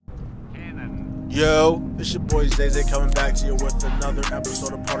Yo, it's your boy Zay coming back to you with another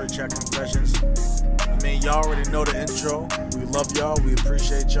episode of Party Chat Confessions. I mean, y'all already know the intro. We love y'all. We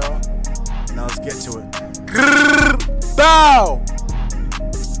appreciate y'all. Now let's get to it. Grrr, bow!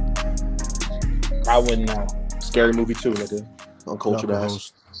 I wouldn't know. Scary movie too, nigga. Uncultured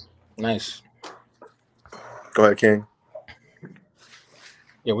ass. Nice. Go ahead, King.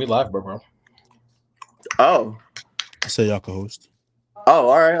 Yeah, we live, bro. Oh. I say y'all can host. Oh,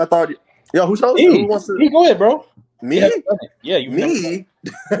 all right. I thought. Yo, who's hosting? Who wants to? Go ahead, bro. Me? Yeah, you. Me?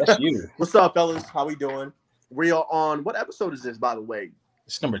 That's you. What's up, fellas? How we doing? We are on. What episode is this, by the way?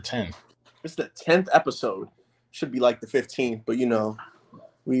 It's number 10. It's the 10th episode. Should be like the 15th, but you know,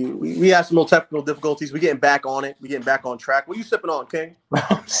 we have some little technical difficulties. We're getting back on it. We're getting back on track. What are you sipping on, King?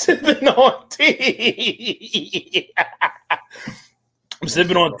 I'm sipping on tea. I'm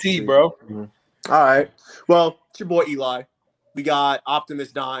sipping on tea, bro. Mm-hmm. All right. Well, it's your boy Eli. We got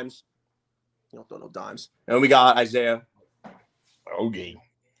Optimus Dimes. You don't throw no dimes. And we got Isaiah. Okay.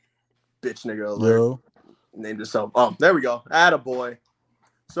 Bitch nigga alert. Yo. Named himself. Oh, there we go. Attaboy.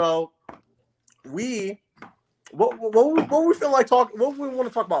 So we what we feel like talking, what we want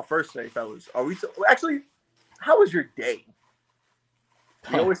to talk about first today, fellas? Are we actually, how was your day?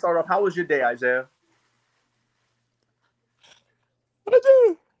 We always start off, how was your day, Isaiah?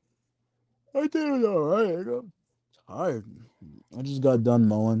 I did all right. Tired. I just got done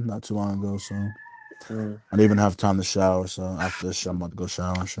mowing not too long ago, so I didn't even have time to shower. So after this, I'm about to go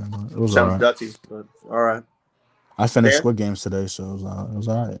shower and shit. It was Sounds all right. dirty, but all right. I finished Dan? Squid Games today, so it was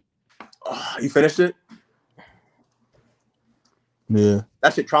all right. Oh, you finished it? Yeah.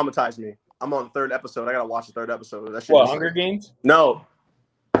 That shit traumatized me. I'm on the third episode. I gotta watch the third episode. That shit. What, Hunger Games? No.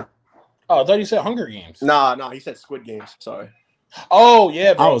 Oh, I thought you said Hunger Games. Nah. He said Squid Games. Sorry. Oh,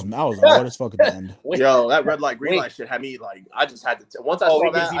 yeah, bro. I was bored as fuck at the end. Yo, that red light, green light shit had me like. I just had to. Once I saw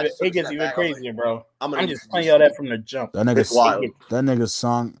that, it gets even crazier, bro. I'm just telling y'all that from the jump. That It's wild. nigga's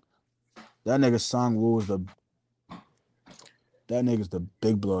song was the. That nigga's the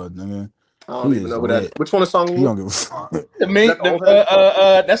big blood, nigga. I don't even know what that is. Which one of the song? He don't give a fuck.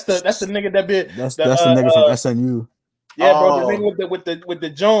 That's the nigga that bit. That's the nigga from SNU. Yeah, bro. The nigga with the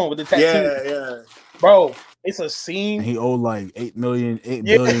Joan with the tattoo. Yeah. Bro, it's a scene. And he owed like 8 billion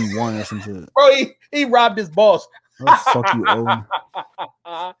won or some shit. Bro, he robbed his boss. What the fuck you owe?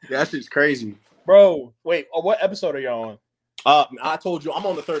 Yeah, that shit's crazy. Bro, wait, what episode are y'all on? I told you I'm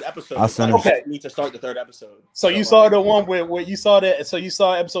on the third episode. I finished. Okay, need to start the third episode. So you saw the one where you saw that. So you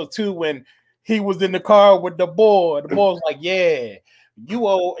saw episode 2 when he was in the car with the boy. The boy was like, "Yeah, you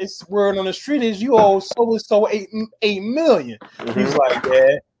owe." It's word on the street is you owe so 8 million. Mm-hmm. He's like,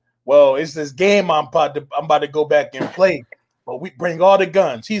 "Yeah, well, it's this game I'm about to go back and play, but we bring all the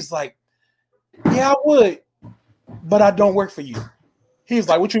guns." He's like, "Yeah, I would, but I don't work for you." He's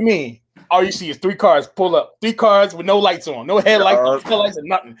like, "What you mean?" All you see is 3 cars pull up, 3 cars with no lights on, no headlights, and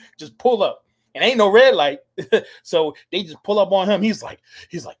nothing. Just pull up, and ain't no red light. So they just pull up on him. He's like,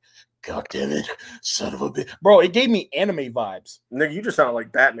 "God damn it, son of a bitch, bro!" It gave me anime vibes. Nigga, you just sound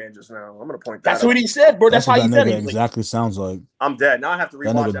like Batman just now. I'm gonna point that. That's what he said, bro. That's how what he that said nigga it. exactly sounds like. I'm dead. Now I have to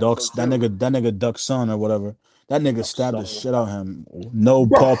rewatch that nigga Duck's son or whatever. That nigga stabbed the shit out of him. No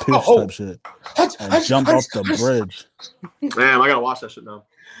Paul Pierce type shit. And jumped off the bridge. Damn, I gotta watch that shit now.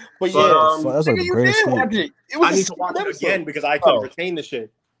 But yeah, that's like the greatest thing. I need to watch it again because I couldn't retain the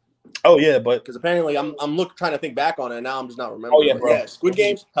shit. Oh yeah, but because apparently I'm trying to think back on it and now I'm just not remembering. Oh yeah, bro. Yeah, Squid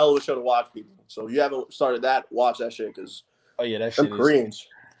Games, hell of a show to watch, people. So if you haven't started that, watch that shit because that shit Koreans.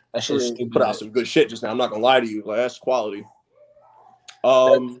 That shit put out some good shit just now. I'm not gonna lie to you, like that's quality.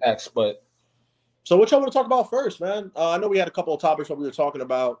 Facts, but so what y'all want to talk about first, man? I know we had a couple of topics that we were talking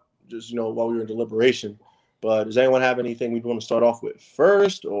about just while we were in deliberation. But does anyone have anything we'd want to start off with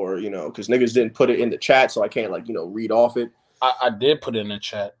first, or because niggas didn't put it in the chat, so I can't read off it. I did put it in the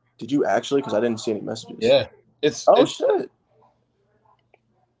chat. Did you actually? Because I didn't see any messages. Yeah, it's shit.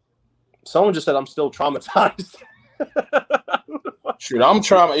 Someone just said I'm still traumatized. Shoot, I'm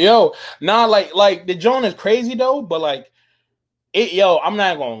traumatized. Yo, nah, like the joint is crazy though, but like it. Yo, I'm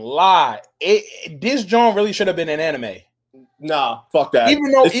not gonna lie. This joint really should have been an anime. Nah, fuck that.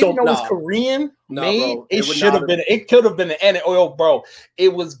 Even though it's Korean made, bro, it should have been. It could have been an anime. Oh, bro,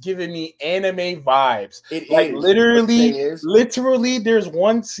 it was giving me anime vibes. Literally, there's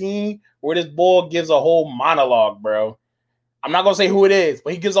one scene where this boy gives a whole monologue, bro. I'm not gonna say who it is,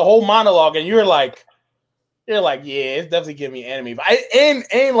 but he gives a whole monologue, and you're like, yeah, it's definitely giving me anime vibes.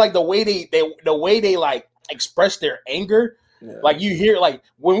 And like the way they like express their anger, like you hear like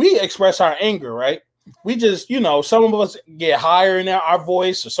when we express our anger, right? We just, some of us get higher in our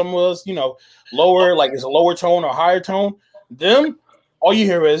voice, or some of us, lower, like it's a lower tone or higher tone. Them, all you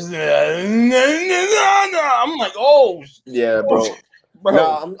hear is, I'm like, oh, Yeah, bro. bro.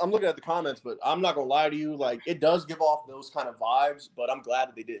 No, I'm looking at the comments, but I'm not gonna lie to you. Like, it does give off those kind of vibes, but I'm glad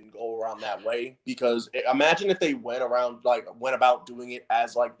that they didn't go around that way because imagine if they went about doing it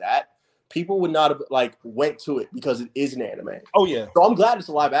as like that, people would not have like went to it because it is an anime. Oh yeah. So I'm glad it's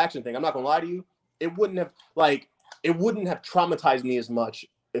a live action thing. I'm not gonna lie to you. It wouldn't have traumatized me as much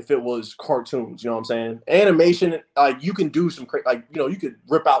if it was cartoons. You know what I'm saying? Animation, you can do some you could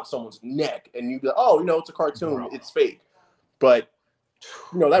rip out someone's neck and you'd be like, oh, it's a cartoon, Bro. it's fake. But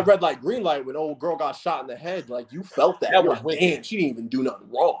that red light, green light, when old girl got shot in the head, like you felt that. You're like, damn, she didn't even do nothing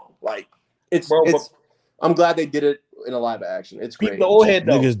wrong. Like I'm glad they did it in a live action. It's great. The old head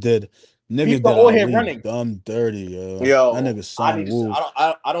though. Niggas did old head running. Dumb dirty, yo. Yo, that nigga Son Woo.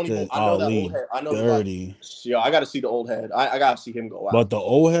 I don't even. I know that old head. I know dirty. Yo, I got to see the old head. I got to see him go out. But the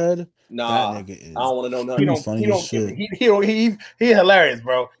old head, nah, that nigga is. I don't want to know nothing. He hilarious,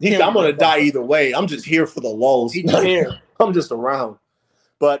 bro. I'm gonna die either way. I'm just here for the lulls. He's here. I'm just around.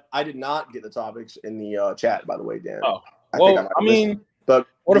 But I did not get the topics in the chat, by the way, Dan. Oh, all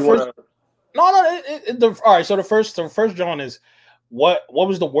right. So the first John is what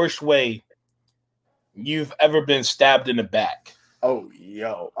was the worst way you've ever been stabbed in the back? Oh,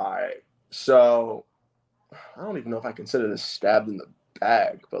 yo, all right. So I don't even know if I consider this stabbed in the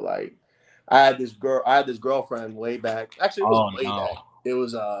back, but like I had this girlfriend way back. Actually, it was way back. It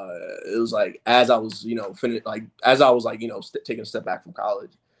was like as I was taking a step back from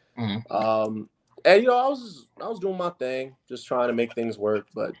college. Mm-hmm. And I was doing my thing, just trying to make things work,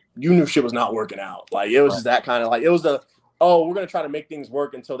 but you knew shit was not working out. Like it was just that kind of like it was we're gonna try to make things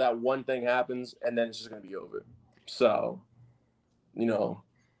work until that one thing happens, and then it's just gonna be over. So,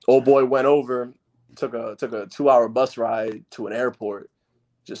 old boy went over, took a 2-hour bus ride to an airport,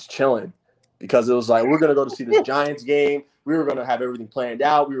 just chilling, because it was like we're gonna go to see this Giants game. We were gonna have everything planned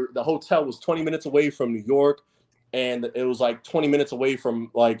out. The hotel was 20 minutes away from New York, and it was like 20 minutes away from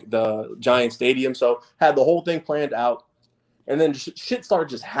like the Giant Stadium. So had the whole thing planned out, and then shit started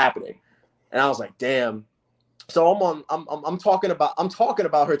just happening, and I was like, damn. So I'm talking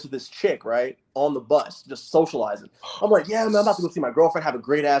about her to this chick, right, on the bus, just socializing. I'm like, yeah, man, I'm about to go see my girlfriend, have a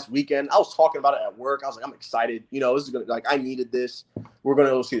great ass weekend. I was talking about it at work. I was like, I'm excited. This is gonna I needed this. We're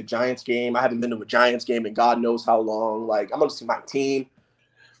gonna go see the Giants game. I haven't been to a Giants game in God knows how long. Like, I'm gonna see my team.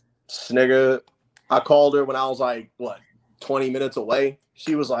 Snigger, I called her when I was like, 20 minutes away.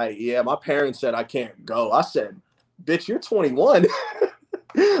 She was like, yeah, my parents said I can't go. I said, bitch, you're 21.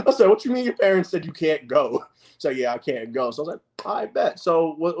 I said, what you mean your parents said you can't go? So yeah, I can't go. So I was like, I bet.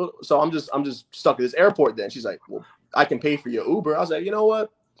 So so I'm just stuck at this airport then. She's like, well, I can pay for your Uber. I was like, you know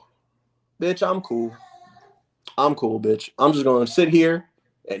what? Bitch, I'm cool. Bitch. I'm just gonna sit here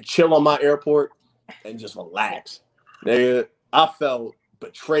and chill on my airport and just relax. Nigga, I felt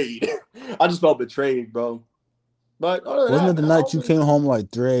betrayed. I just felt betrayed, bro. But wasn't it the night you came home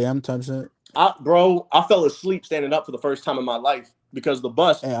like 3 a.m. type shit? I fell asleep standing up for the first time in my life. Because the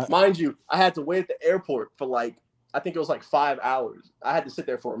bus, mind you, I had to wait at the airport for I think it was 5 hours. I had to sit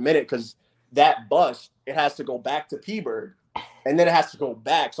there for a minute because that bus, it has to go back to P-Bird, and then it has to go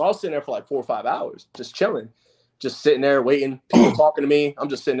back. So I was sitting there for 4 or 5 hours, just chilling, just sitting there waiting, people talking to me. I'm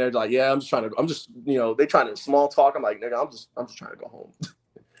just sitting there like, yeah, they trying to small talk. I'm like, nigga, I'm just trying to go home.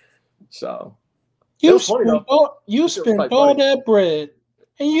 So you spent all that bread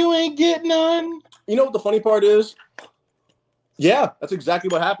and you ain't get none. You know what the funny part is? Yeah, that's exactly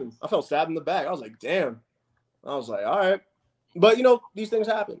what happened. I felt stabbed in the back. I was like, damn. I was like, all right. But, these things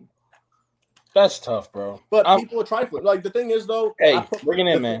happen. That's tough, bro. But people are trifling. Like, the thing is, though. Hey, bring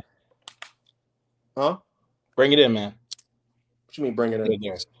it in, man. Huh? Bring it in, man. What you mean bring it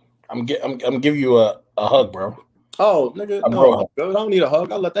in? I'm giving you a hug, bro. Oh, nigga. No, I don't need a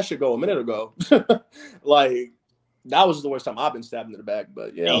hug. I let that shit go a minute ago. That was the worst time I've been stabbed in the back.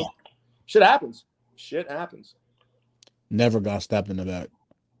 But, shit happens. Never got stabbed in the back.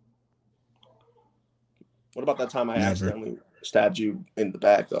 What about that time I accidentally stabbed you in the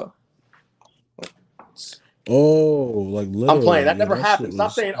back, though? Oh, literally. I'm playing. That never happened.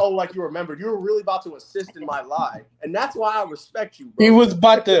 Stop saying, oh, like you remembered. You were really about to assist in my lie. And that's why I respect you, bro. He was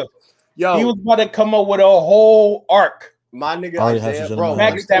about to come up with a whole arc. My nigga Isaiah, bro.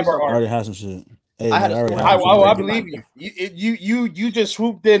 Already has some shit. Hey, I believe you. You just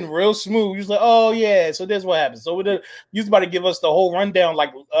swooped in real smooth. You was like, oh yeah. So this what happened. So you was about to give us the whole rundown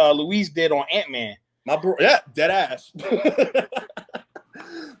like Luis did on Ant-Man. My bro, yeah, dead ass.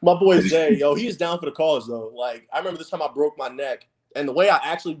 My boy Zay, he's down for the cause though. Like I remember this time I broke my neck, and the way I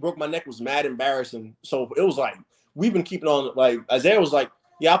actually broke my neck was mad embarrassing. So it was like we've been keeping on. Like Isaiah was like,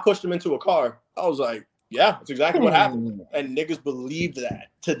 yeah, I pushed him into a car. I was like, Yeah, that's exactly what happened. And niggas believed that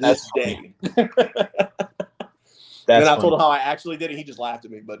to this day. And then I told him how I actually did it. He just laughed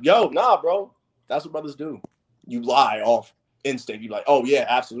at me. But yo, nah, bro. That's what brothers do. You lie off instinct. You like, oh yeah,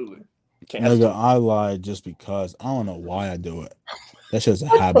 absolutely. Nigga, I lied just because. I don't know why I do it. That shit's a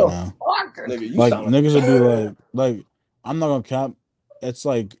habit now. Nigga, like niggas would be like, I'm not gonna cap. It's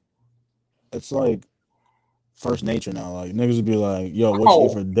like first nature now. Like niggas would be like, yo, what you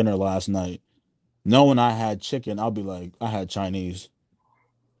eat for dinner last night? Knowing I had chicken, I'll be like, I had Chinese.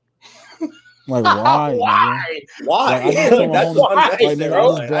 Like why? Why? Like, That's what I'm saying,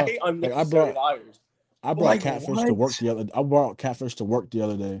 bro. I hate unnecessary liars. I brought catfish to work I brought catfish to work the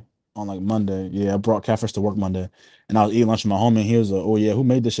other day on like Monday. Yeah, I brought catfish to work Monday, and I was eating lunch with my homie. And he was like, "Oh yeah, who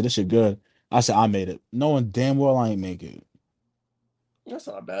made this shit? This shit good." I said, "I made it." Knowing damn well I ain't make it. That's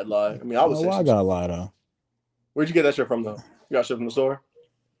not a bad lie. I mean, I was. Why I gotta lie though? Where'd you get that shit from though? You got shit from the store?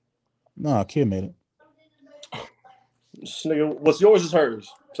 No, a kid made it. This nigga, what's yours is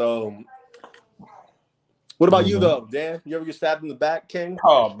hers. So, what about you though, Dan? You ever get stabbed in the back, King?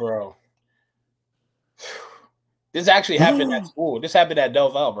 Oh, bro. This actually happened at school. This happened at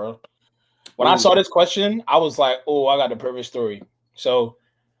Del Val, bro. When I saw this question, I was like, "Oh, I got the perfect story." So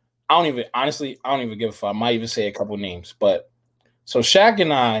I don't even give a fuck. I might even say a couple names, but so Shaq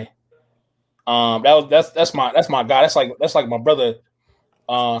and I, that's my guy. That's like my brother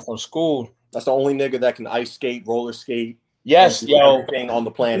from school. That's the only nigga that can ice skate, roller skate. Yes, yo, everything on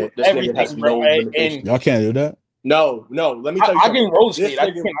the planet. This nigga has no limitations. Y'all can't do that. No. Let me tell you, I can roller skate.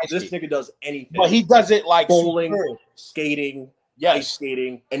 This nigga does anything, but he does it like bowling, super. Skating, yes, ice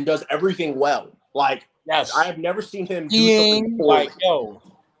skating, and does everything well. Like, yes, I have never seen him do something like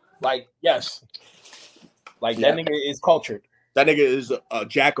yes, like that nigga is cultured. That nigga is a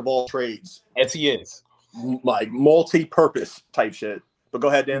jack of all trades. Yes, he is. Like multi-purpose type shit. But go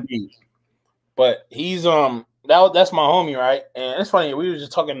ahead, Dan. But he's that's my homie, right? And it's funny, we were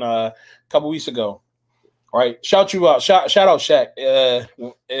just talking a couple weeks ago. Right, shout you out, shout out Shaq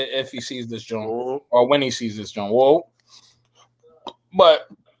if he sees this joint or when he sees this joint. Whoa! But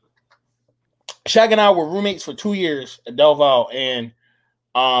Shaq and I were roommates for 2 years at Del Val, and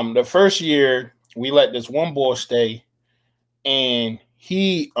the first year we let this one boy stay, and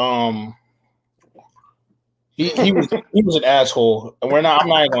he was an asshole, and I'm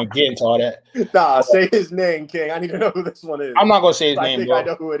not even gonna get into all that. Nah, say his name, King. I need to know who this one is. I'm not gonna say his name. I think I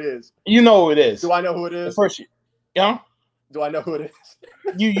know who it is. You know who it is. Do I know who it is? The first year, yeah. Do I know who it is?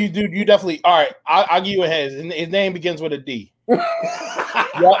 You do. You definitely. All right, I'll give you a head. His name begins with a D.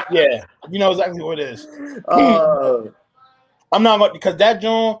 Yeah. You know exactly what it is. I'm not gonna because that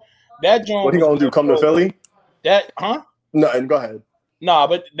John. What are you gonna do? Come to Philly? No, and go ahead. Nah,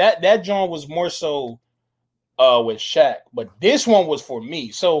 but that John was more so with Shaq, but this one was for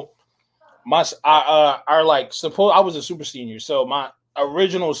me. So I was a super senior. So my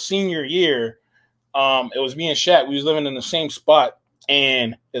original senior year, it was me and Shaq. We was living in the same spot,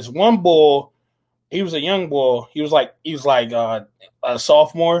 and this one boy, he was a young boy. He was like a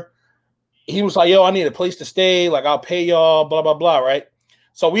sophomore. He was like, "Yo, I need a place to stay. Like, I'll pay y'all, blah blah blah." Right.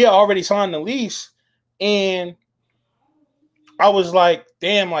 So we had already signed the lease, and I was like,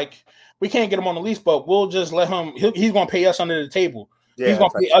 "Damn, like." We can't get him on the lease, but we'll just let him. He's gonna pay us under the table. Yeah, he's gonna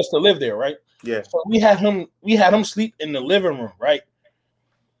pay us to live there, right? Yeah. So we had him sleep in the living room, right?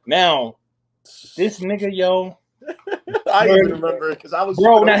 Now, this nigga, yo, I even remember because I was.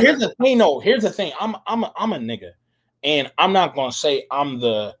 Bro, now here's the thing, though. Here's the thing. I'm a nigga, and I'm not gonna say I'm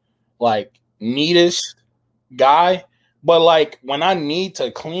the like neatest guy, but like when I need to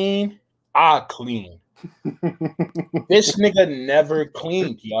clean, I clean. This nigga never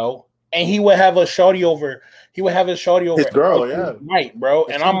cleaned, yo. And he would have a shorty over. He would have his shorty over. His girl, yeah. Right, bro.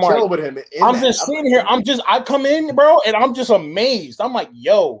 And I'm like, with him I'm just sitting here. I come in, bro, and I'm just amazed. I'm like,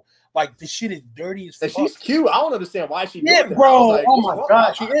 yo, like this shit is dirty as fuck. And she's cute. I don't understand why she. Yeah, bro. Like, oh my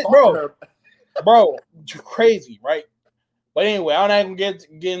god, she is, bro. Bro, you're crazy, right? But anyway, I'm not gonna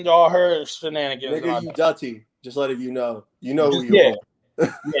get into all her shenanigans. Nigga, you dirty. Just letting you know. You know who you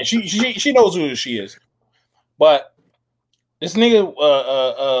are. Yeah, she knows who she is. But this nigga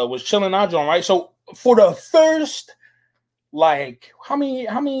was chilling out, John, right? So for the first, like, how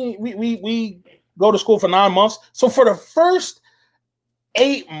many we go to school for 9 months. So for the first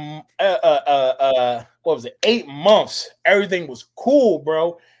 8 months, everything was cool,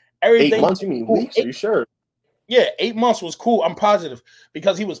 bro. Everything 8 months, you mean weeks? Are you sure? Yeah, 8 months was cool. I'm positive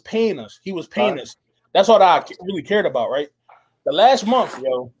because he was paying us. Us. That's what I really cared about, right? The last month,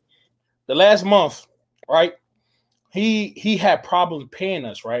 right? He had problems paying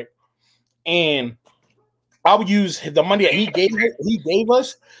us, right? And I would use the money that he gave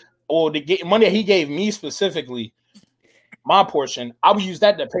us or the money that he gave me specifically, my portion, I would use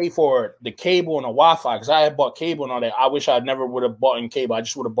that to pay for the cable and the Wi-Fi because I had bought cable and all that. I wish I never would have bought in cable. I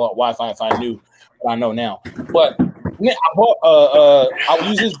just would have bought Wi-Fi if I knew what I know now. But I bought I would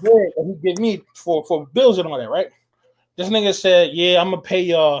use his bread that he give me for bills and all that, right? This nigga said, yeah, I'm gonna pay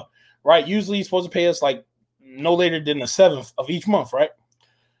y'all, right? Usually he's supposed to pay us like no later than the 7th of each month, right?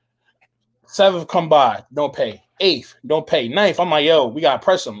 7th come by, don't pay. 8th, don't pay. 9th, I'm like, yo, we gotta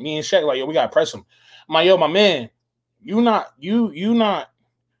press him. Me and Shaq like, yo, we gotta press him. I'm like, yo, my man, you not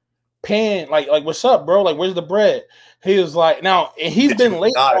paying, like what's up, bro? Like, where's the bread? He was like, now, and he's been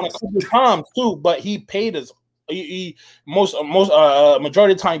late on a couple of times too, but he paid us. He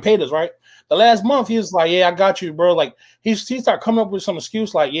majority of the time he paid us, right? The last month he was like, yeah, I got you, bro. Like he started coming up with some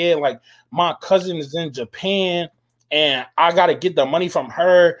excuse, like, yeah, like my cousin is in Japan and I gotta get the money from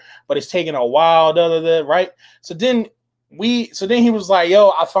her, but it's taking a while, right? So then he was like,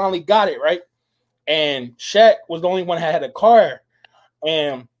 yo, I finally got it, right? And Shaq was the only one that had a car,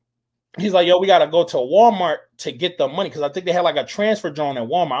 and he's like, yo, we gotta go to Walmart to get the money because I think they had like a transfer drone at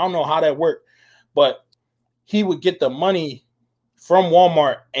Walmart. I don't know how that worked, but he would get the money from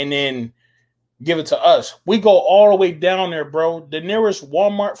Walmart and then give it to us. We go all the way down there, bro. The nearest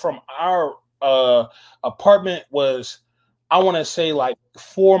Walmart from our apartment was, I want to say, like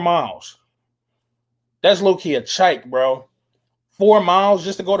 4 miles. That's low-key a chike, bro. 4 miles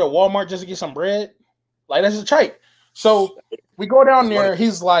just to go to Walmart just to get some bread? Like, that's a chike. So we go down there.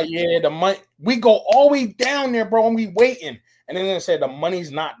 He's like, yeah, the money. We go all the way down there, bro, and we waiting. And then they said the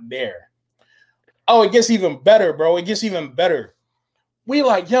money's not there. Oh, it gets even better, bro. It gets even better. We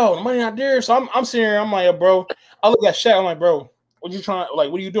like, yo, the money not there. So I'm sitting here. I'm like, bro. I look at Shaq. I'm like, bro, what you trying? Like,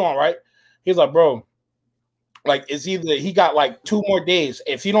 what are you doing, right? He's like, bro, like it's either he got like 2 more days.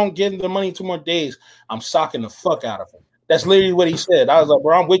 If you don't give him the money 2 more days, I'm socking the fuck out of him. That's literally what he said. I was like,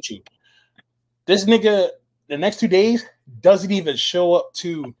 bro, I'm with you. This nigga, the next 2 days doesn't even show up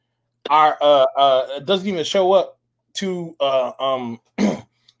to our doesn't even show up to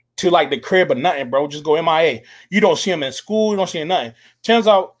to like the crib or nothing, bro. Just go MIA. You don't see him in school. You don't see him nothing. Turns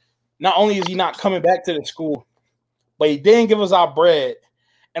out, not only is he not coming back to the school, but he didn't give us our bread.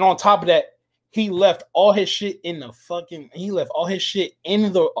 And on top of that, he left all his shit in the fucking. He left all his shit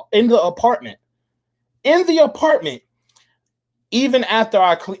in the apartment. In the apartment. Even after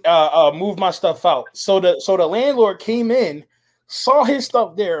I moved my stuff out. So the landlord came in, saw his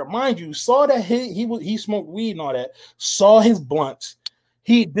stuff there. Mind you, saw that he smoked weed and all that. Saw his blunts.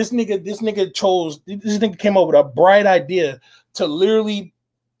 This nigga came up with a bright idea to literally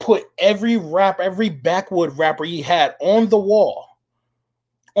put every backwood wrapper he had on the wall.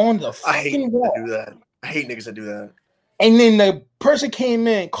 On the fucking wall. I hate niggas that do that. And then the person came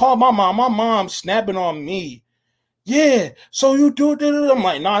in, called my mom. My mom snapping on me. Yeah, so you do it. I'm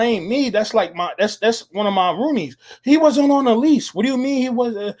like, nah, it ain't me. That's like that's one of my roomies. He wasn't on a lease. What do you mean he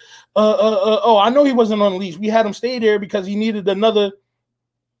was? I know he wasn't on a lease. We had him stay there because he needed another.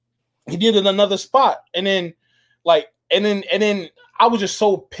 He needed another spot, and then I was just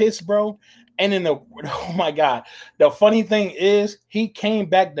so pissed, bro. And then oh my god, the funny thing is he came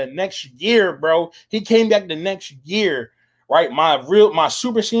back the next year, bro. He came back the next year, right? My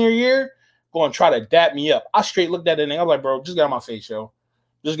super senior year, going to try to dap me up. I straight looked at it and I was like, bro, just get out of my face, yo.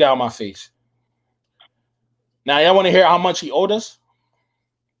 Just get out of my face. Now y'all want to hear how much he owed us?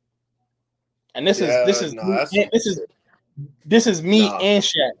 And this is me and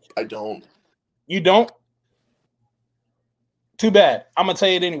Shaq. I don't. You don't? Too bad. I'm gonna tell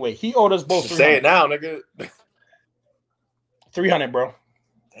you it anyway. He owed us both. Say it now, nigga. 300, bro.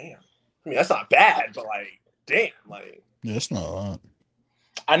 Damn. I mean, that's not bad, but like, damn, like. Yeah, it's not a lot.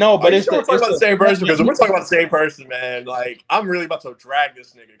 I know, but we're talking about the same person because we're talking about the same person, man. Like, I'm really about to drag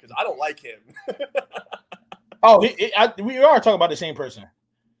this nigga because I don't like him. We are talking about the same person.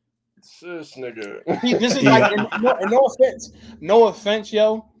 This nigga. This is like, no offense,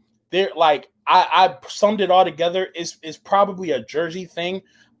 yo. They're like, I summed it all together. It's probably a Jersey thing,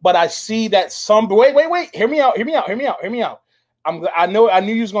 but I see that wait. Hear me out. I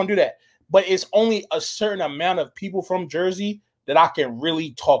knew you was gonna do that, but it's only a certain amount of people from Jersey that I can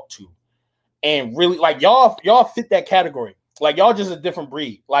really talk to, and really like y'all fit that category. Like y'all just a different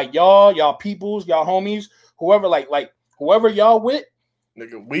breed. Like y'all peoples, y'all homies, whoever whoever y'all with.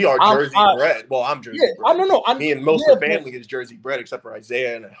 Nigga, we are Jersey bred. Well, I'm Jersey bred. I don't know. Me and most of the family is Jersey bred, except for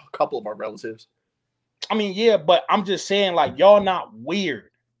Isaiah and a couple of our relatives. I mean, yeah, but I'm just saying, like, y'all not weird.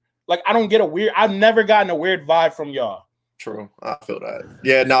 Like, I don't get I've never gotten a weird vibe from y'all. True. I feel that.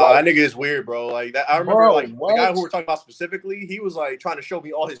 Yeah, no, that nigga is weird, bro. Like that. I remember the guy who we're talking about specifically, he was like trying to show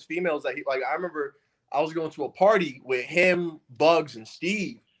me all his females that he like. I remember I was going to a party with him, Bugs, and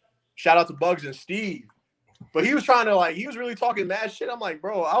Steve. Shout out to Bugs and Steve. But he was trying to he was really talking mad shit. I'm like,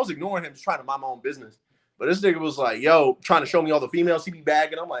 bro, I was ignoring him, just trying to mind my own business. But this nigga was like, yo, trying to show me all the females he be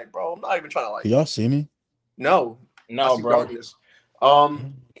bagging. I'm like, bro, I'm not even trying to Can y'all see me? No, No, bro. Darkness.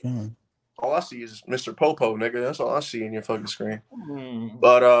 God. All I see is Mr. Popo, nigga. That's all I see in your fucking screen. Mm.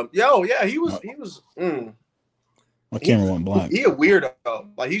 But he was. My camera went black. He a weirdo.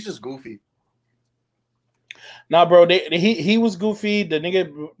 Like he's just goofy. Nah, bro. He was goofy. The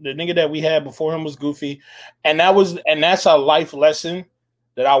nigga that we had before him was goofy, and that's a life lesson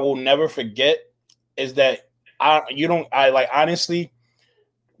that I will never forget. Is that honestly,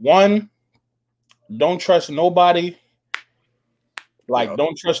 one, don't trust nobody.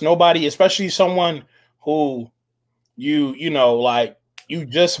 Don't trust nobody, especially someone who you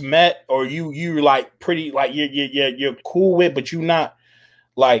just met or you like pretty like you're cool with, but you not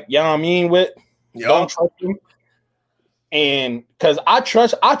like, you know what I mean, with. Yep. Don't trust him. And because I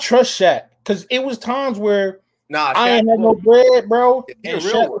trust Shaq, because it was times where I ain't had no bread, bro. And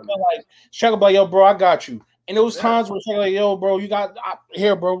Shaq would be like, yo, bro, I got you. And there was times where Shaq like, yo, bro, you got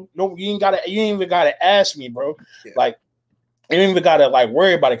here, bro. No, you ain't even gotta ask me, bro. Yeah. Like, you ain't even gotta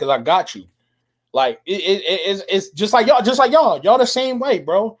worry about it because I got you. Like it's just like y'all the same way,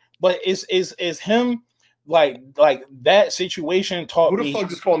 bro. But it's him. Like that situation taught me. Who the fuck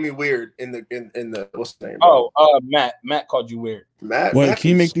just called me weird in the what's the name? Bro? Matt called you weird. Matt, can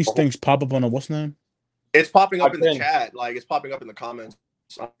you make these things pop up on a what's name? It's popping up in the chat. Like it's popping up in the comments.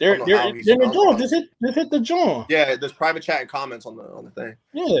 They're in the joint. Just hit the joint. Yeah, there's private chat and comments on the thing.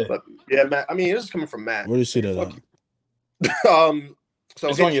 Yeah, but yeah, Matt. I mean, this is coming from Matt. Where do you see that? So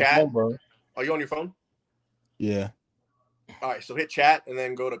it's hit on your chat. phone, bro. Are you on your phone? Yeah. All right, so hit chat and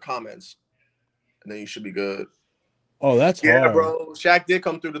then go to comments, and then you should be good. Oh, that's hard. Bro. Shaq did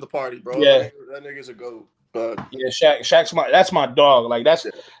come through to the party, bro. Yeah, that nigga's a goat. But yeah, Shaq's that's my dog. Like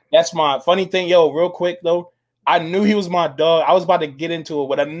that's my funny thing. Yo, real quick though, I knew he was my dog. I was about to get into it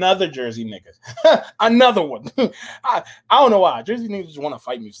with another Jersey nigga, another one. I don't know why Jersey niggas just want to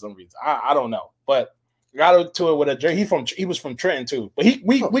fight me for some reason. I don't know, but got into it with a Jersey. He was from Trenton too, but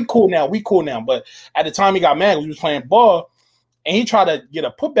we cool now. We cool now. But at the time he got mad. We was playing ball. And he tried to get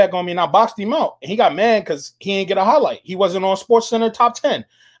a putback on me, and I boxed him out. And he got mad because he didn't get a highlight. He wasn't on SportsCenter top 10.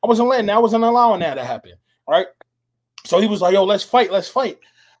 I wasn't allowing that to happen. Right? So he was like, yo, let's fight.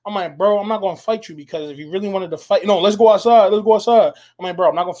 I'm like, bro, I'm not gonna fight you because if you really wanted to fight, let's go outside. I'm like, bro,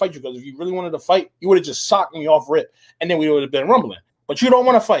 I'm not gonna fight you because if you really wanted to fight, you would have just socked me off rip, and then we would have been rumbling. But you don't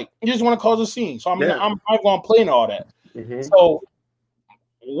want to fight. You just want to cause a scene. So I'm not gonna play in all that. Mm-hmm. So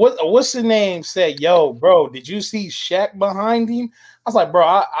what's the name said, yo, bro, did you see Shaq behind him? I was like, bro,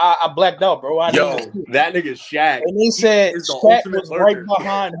 I blacked out, bro. That nigga's Shaq. And they said Shaq was right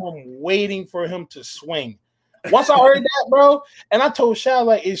behind him, waiting for him to swing. Once I heard that, bro, and I told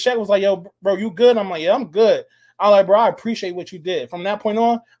Shaq, Shaq was like, yo, bro, you good? I'm like, yeah, I'm good. I'm like, bro, I appreciate what you did. From that point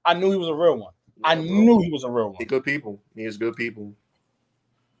on, I knew he was a real one. I knew he was a real one. He's good people. He is good people.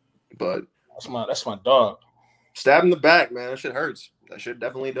 But that's my dog. Stab in the back, man. That shit hurts. That shit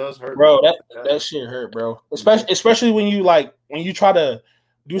definitely does hurt, bro. That shit hurt, bro. Especially when you try to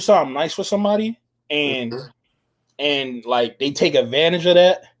do something nice for somebody and they take advantage of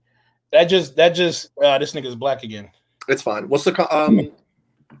that. That just this nigga's black again. It's fine. What's the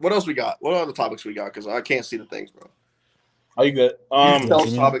what else we got? What other topics we got? Because I can't see the things, bro. Are you good? Tell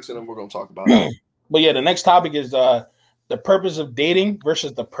us topics and then we're gonna talk about it. But yeah, the next topic is the purpose of dating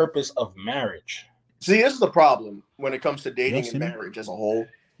versus the purpose of marriage. See, this is the problem when it comes to dating and marriage as a whole.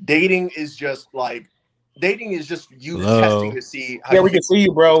 Dating is just you testing to see how we can see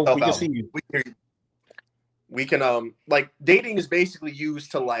you, bro. We can see you. We can dating is basically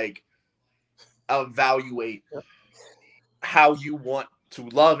used to evaluate how you want to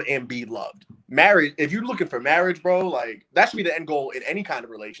love and be loved. Marriage, if you're looking for marriage, bro, that should be the end goal in any kind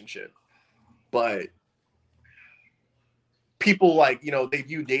of relationship. But people they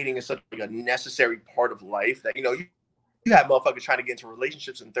view dating as such a necessary part of life that you have motherfuckers trying to get into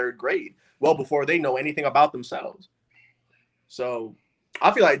relationships in 3rd grade, well before they know anything about themselves. So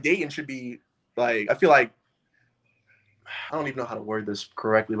I feel like dating should be I don't even know how to word this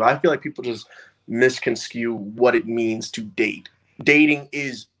correctly, but I feel like people just misconstrue what it means to date. Dating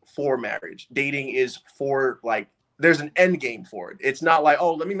is for marriage. Dating is for there's an end game for it. It's not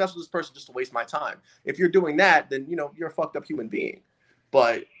let me mess with this person just to waste my time. If you're doing that, then you're a fucked up human being.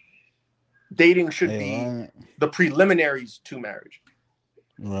 But dating should be the preliminaries to marriage.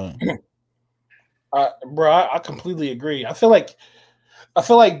 Right. Bro, I completely agree. I feel like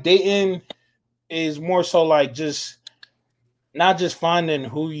dating is more so just not just finding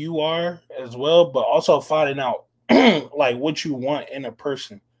who you are as well, but also finding out what you want in a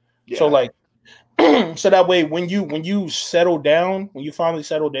person. Yeah. So like, so that way when you settle down, when you finally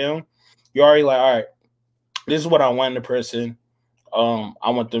settle down, you're already like, all right, this is what I want in the person. I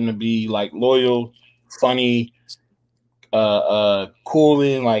want them to be like loyal, funny, cool,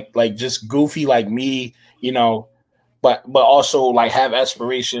 and like just goofy like me, you know, but also like have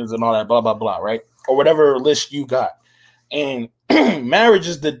aspirations and all that, blah blah blah, right? Or whatever list you got. And marriage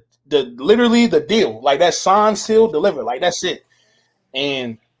is the literally the deal. Like that signed, sealed, delivered. Like that's it.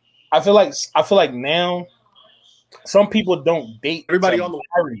 And I feel like now some people don't date Everybody to on the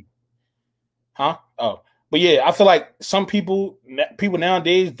marry. Huh? Oh. But yeah, I feel like some people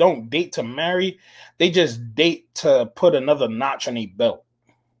nowadays don't date to marry. They just date to put another notch on their belt.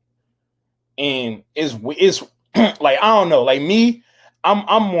 And it's like I don't know, like me,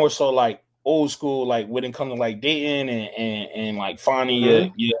 I'm more so like old school, like when it comes to like dating and like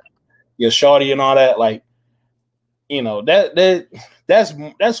finding your shorty and all that. Like, you know, that's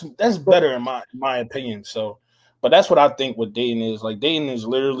better in my opinion. So, but that's what I think what dating is. Like dating is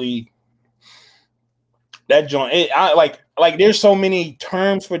literally that joint. I like there's so many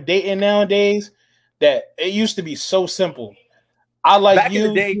terms for dating nowadays that it used to be so simple. I like back you. in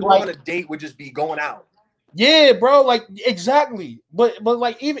the day, going on a date would just be going out. Yeah, bro. Like exactly. But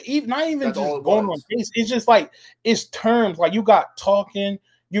like even not even That's just going on dates. It's just like it's terms. Like you got talking,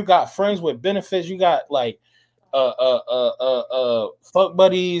 you got friends with benefits, you got like fuck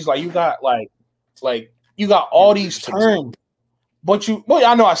buddies, like you got like you got all these terms. But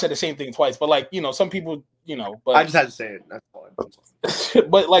I know I said the same thing twice, but like, you know, some people, you know, but I just had to say it. That's fine.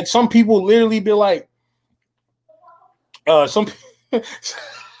 but like some people literally be like, some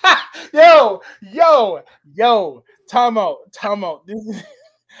yo, time out.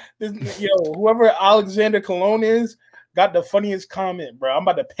 This whoever Alexander Cologne is got the funniest comment, bro. I'm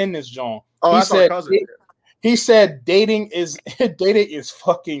about to pin this, John. Oh, that's our cousin. He said dating is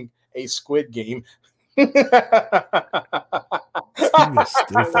fucking a Squid Game. Stupid,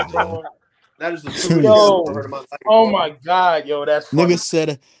 that is the truth. Oh my god, yo, that's funny.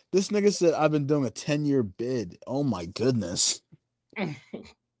 This nigga said I've been doing a 10-year bid. Oh my goodness.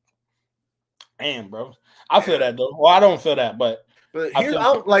 Damn, bro. I feel that though. Well, I don't feel that, but here,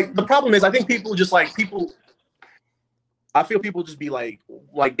 like the problem is I think people just like people. I feel people just be like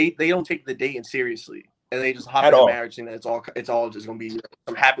they don't take the dating seriously, and they just hop into marriage and it's all just gonna be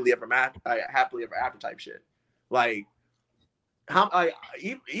some happily ever after type shit. Like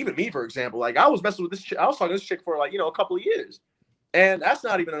even me, for example, like I was messing with this chick, I was talking to this chick for like, you know, a couple of years, and that's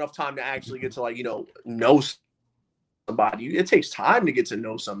not even enough time to actually get to like, you know somebody. It takes time to get to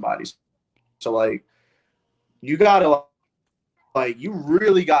know somebody. So like you gotta you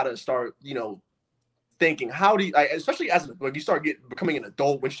really gotta start, you know, thinking how do you, especially as when you start becoming an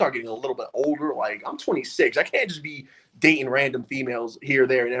adult, when you start getting a little bit older. Like I'm 26, I can't just be dating random females here,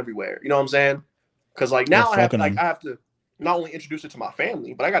 there, and everywhere. You know what I'm saying? Because like now I have to not only introduce her to my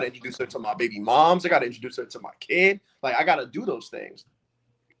family, but I got to introduce her to my baby moms. I got to introduce her to my kid. Like I got to do those things,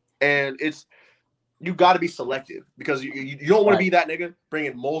 and you got to be selective because you don't want to be that nigga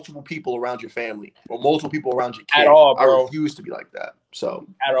bringing multiple people around your family or multiple people around your kid. At all, bro. I refuse to be like that. So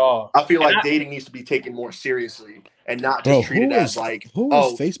at all, I feel like dating needs to be taken more seriously and not just treated as like,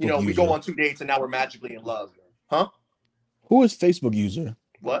 oh, Facebook you know, user? we go on 2 dates and now we're magically in love, huh? Who is Facebook user?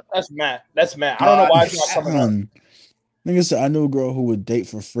 What? That's Matt. I don't know why it's not coming up. Nigga said I knew a girl who would date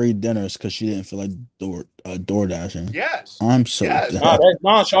for free dinners because she didn't feel like door dashing. Yes. I'm so dead.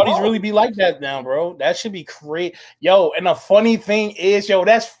 No, shorties really be like that now, bro. That should be crazy. Yo, and the funny thing is, yo,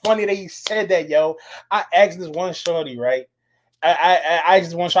 that's funny that you said that, yo. I asked this one shorty, right? I asked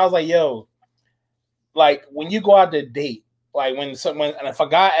this one shorty, I was like, yo, like when you go out to date, like and if a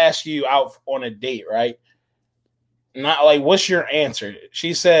guy asks you out on a date, right? Not like, what's your answer?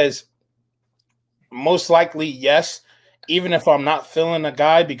 She says, most likely yes, even if I'm not feeling a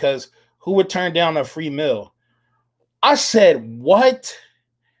guy, because who would turn down a free meal? I said, what?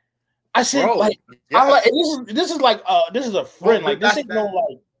 I said, bro, like, yes. I like this is like this is a friend. Bro, like this ain't no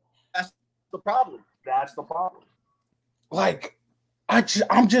like. That's the problem. That's the problem. Like,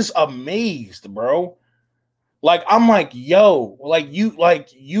 I'm just amazed, bro. Like I'm like, yo, like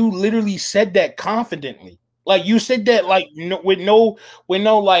you literally said that confidently. Like you said that like with no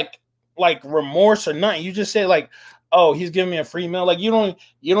like remorse or nothing. You just said like, oh, he's giving me a free meal. Like you don't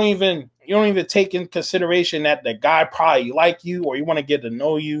even take in consideration that the guy probably like you, or you want to get to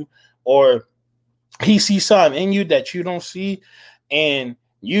know you, or he sees something in you that you don't see, and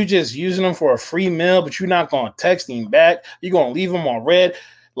you just using him for a free meal, but you're not gonna text him back. You're gonna leave him on red,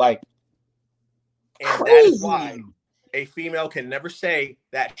 like. And crazy. That is why a female can never say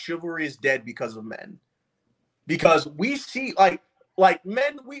that chivalry is dead because of men. Because we see, like, like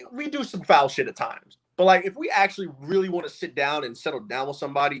men, we do some foul shit at times. But like if we actually really want to sit down and settle down with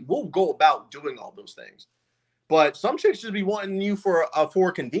somebody, we'll go about doing all those things. But some chicks just be wanting you for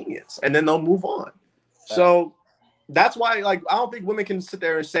convenience, and then they'll move on. So that's why, like, I don't think women can sit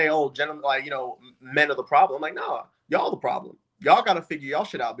there and say, "Oh, gentlemen, like, men are the problem." I'm like, no, y'all the problem. Y'all got to figure y'all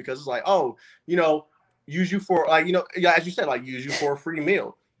shit out, because it's like, oh, use you for, like, yeah, as you said, like, use you for a free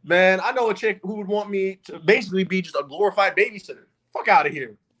meal. Man, I know a chick who would want me to basically be just a glorified babysitter. Fuck out of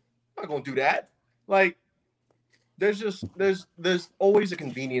here. I'm not gonna do that. Like, there's always a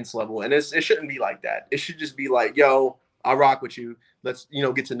convenience level, and it shouldn't be like that. It should just be like, yo, I rock with you. Let's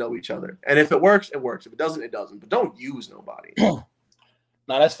get to know each other. And if it works, it works. If it doesn't, it doesn't. But don't use nobody. No,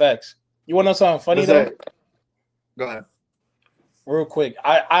 that's facts. You want to know something funny though? Go ahead. Real quick.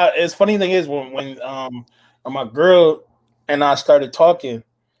 It's funny thing is when my girl and I started talking,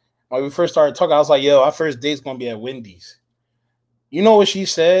 when we first started talking, I was like, yo, our first date's gonna be at Wendy's. You know what she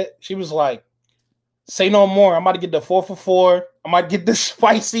said? She was like, say no more. I'm about to get the 4 for $4. I'm about to get the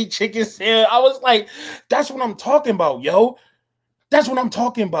spicy chicken sandwich. I was like, that's what I'm talking about, yo. That's what I'm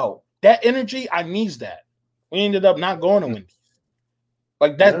talking about. That energy, I needs that. We ended up not going to Wendy's.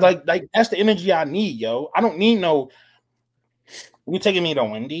 Like that, like that's the energy I need, yo. I don't need no. You taking me to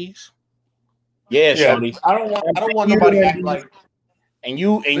Wendy's? Yeah, shorty. I don't want nobody acting like. And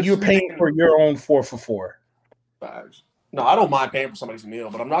you're paying for your own 4 for $4. No, I don't mind paying for somebody's meal,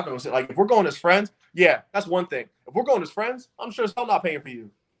 but I'm not going to say, like, if we're going as friends, yeah, that's one thing. If we're going as friends, I'm sure I'm not paying for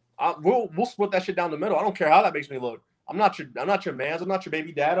you. We'll split that shit down the middle. I don't care how that makes me look. I'm not your man's. I'm not your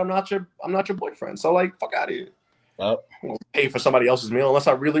baby dad. I'm not your boyfriend. So, like, fuck out of here. I'm gonna pay for somebody else's meal unless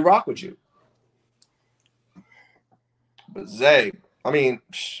I really rock with you. But Zay, I mean,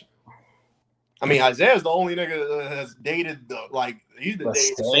 Isaiah's the only nigga that has dated he's been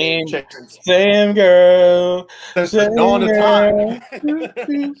dating the same chick same girl since the dawn of time.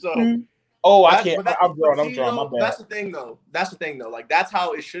 So, I can't. I'm drawn. My bad. That's the thing, though. Like, that's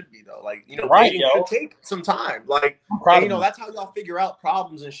how it should be, though. Like, right, dating should take some time. Like, and, that's how y'all figure out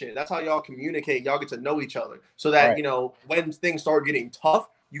problems and shit. That's how y'all communicate. Y'all get to know each other, so that when things start getting tough,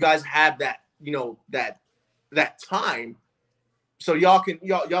 you guys have that that time. So y'all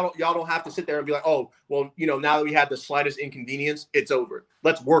don't have to sit there and be like, oh, well, now that we had the slightest inconvenience, it's over.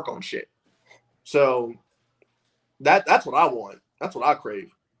 Let's work on shit. So that's what I want. That's what I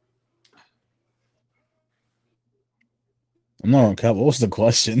crave. No, Cap, what was the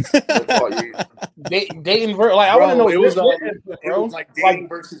question? Dating, like, I want to know. It was like dating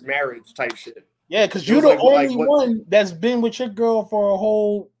versus marriage type shit. Yeah, because you're the only one that's been with your girl for a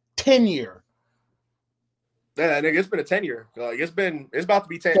whole 10 year. Yeah, nigga, it's been a 10-year. Like, it's about to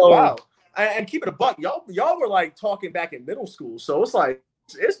be 10. Wow. And keep it a buck. Y'all were like talking back in middle school, so it's like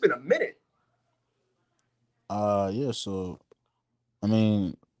it's been a minute. Yeah. So, I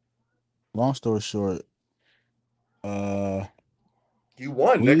mean, long story short, you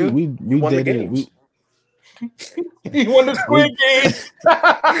won, nigga. We won dated. The games. You won the Squid Game.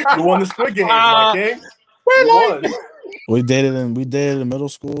 You won the Squid Game, my king. Won. We dated in middle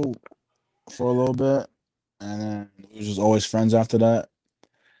school for a little bit. And then we was just always friends after that.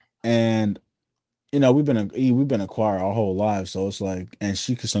 And we've been a choir our whole lives, so it's like, and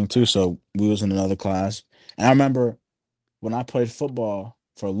she could sing too, so we was in another class. And I remember when I played football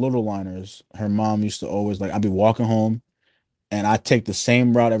for Little Liners, her mom used to always, like, I'd be walking home and I take the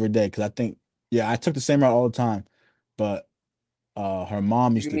same route every day, because I took the same route all the time. But her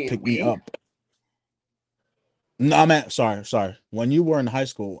mom used to pick me up. No, I meant sorry. When you were in high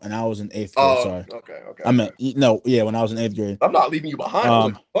school and I was in 8th grade, sorry. Okay. I meant when I was in 8th grade. I'm not leaving you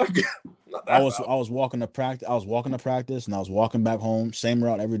behind. I was walking to practice. I was walking to practice and I was walking back home, same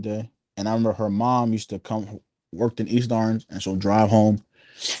route every day. And I remember her mom used to worked in East Orange, and she'll drive home,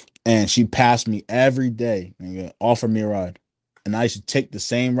 and she'd pass me every day and offer me a ride. And I used to take the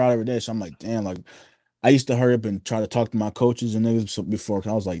same route every day. So I'm like, damn, like, I used to hurry up and try to talk to my coaches and niggas before,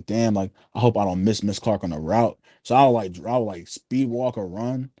 cause I was like, damn, like, I hope I don't miss Miss Clark on the route. So I would speed walk or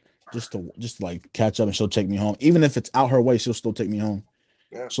run just to like catch up, and she'll take me home. Even if it's out her way, she'll still take me home.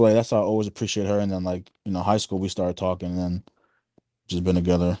 Yeah. So like, that's how I always appreciate her. And then, like, high school we started talking, and then just been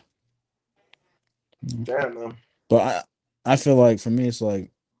together. Damn, man. But I feel like for me, it's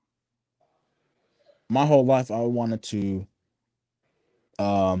like my whole life I wanted to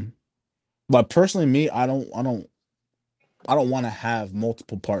but personally, me, I don't want to have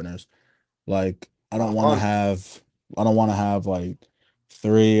multiple partners. Like, I don't want to have like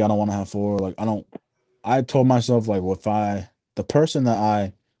 3. I don't want to have 4. Like, I told myself, like, the person that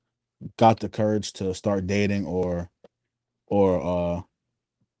I got the courage to start dating or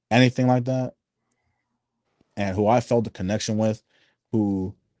anything like that, and who I felt the connection with,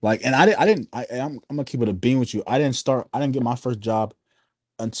 who like, and I'm gonna keep it a beam with you. I didn't get my first job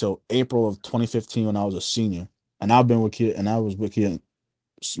until April of 2015 when I was a senior, and I was with kid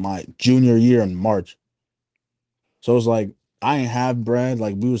my junior year in March. So it was like I ain't have bread.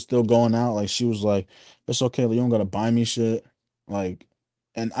 Like we was still going out. Like she was like, "It's okay. You don't gotta buy me shit." Like,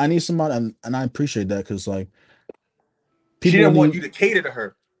 and I need somebody, and I appreciate that because like She people didn't want need, you to cater to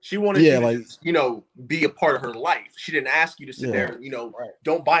her. She wanted yeah, you to like just, be a part of her life. She didn't ask you to sit yeah, there and, you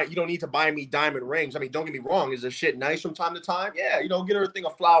don't need to buy me diamond rings. I mean, don't get me wrong. Is this shit nice from time to time? Yeah, get her a thing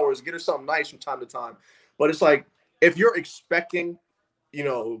of flowers, get her something nice from time to time. But it's like, if you're expecting,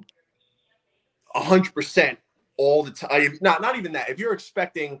 100% all the time, not even that. If you're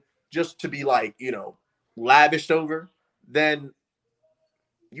expecting just to be like, lavished over, then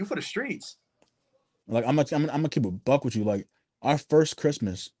you for the streets. like I'm gonna keep a buck with you. Like our first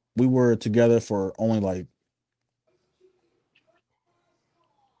Christmas, we were together for only like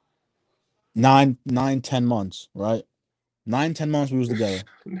 10 months, right? 9, 10 months we was together,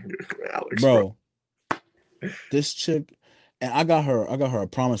 Alex, bro. bro. This chick, and I got her a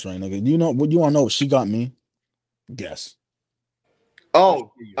promise ring, nigga. You know what? You want to know what she got me? Guess.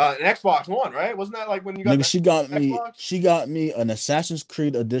 Oh, an Xbox One, right? Wasn't that like when you got Nigga, Xbox? she got me an Assassin's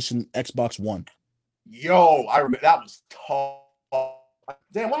Creed Edition Xbox One. Yo, I remember that was tough.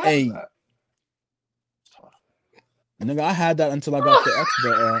 Damn, what happened to that? Nigga, I had that until I got the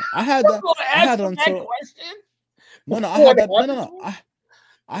Xbox. I had that until. No, I had that. No.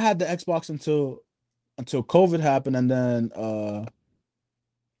 I had the Xbox until COVID happened, and then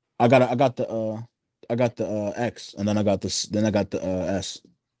I got the X, and then I got the S.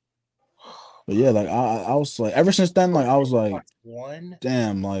 But yeah, like I was like, ever since then, like I was like,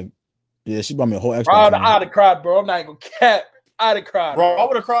 damn, like, yeah, she bought me a whole Xbox. Bro, I'd have cried, bro. I'm not even gonna cap. I'd have cried, bro. I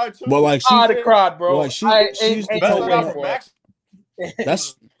would have cried too. But like, I'd have cried, bro. Like she used to tell me,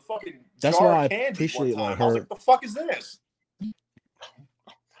 that's why I appreciate like her. I was like, the fuck is this?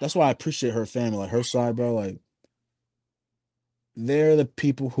 That's why I appreciate her family, like her side, bro. Like, they're the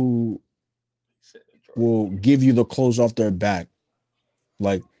people who will give you the clothes off their back.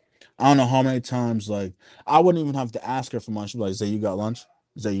 Like, I don't know how many times, like, I wouldn't even have to ask her for lunch. She'd be like, "Zay, you got lunch?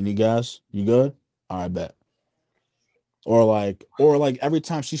 Zay, you need gas? You good? All right, bet." Or like every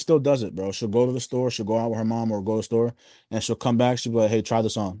time she still does it, bro. She'll go to the store, she'll go out with her mom or go to the store, and she'll come back. She'll be like, "Hey, try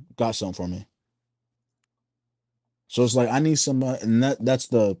this on. Got something for me." So it's like I need somebody, and that's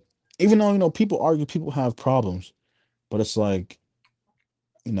the, even though people argue, people have problems, but it's like,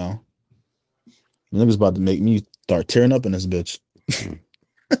 niggas about to make me start tearing up in this bitch.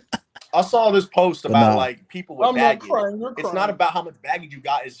 I saw this post about like people with baggage. It's not about how much baggage you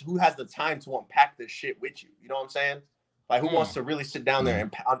got; it's who has the time to unpack this shit with you. You know what I'm saying? Like, who wants to really sit down there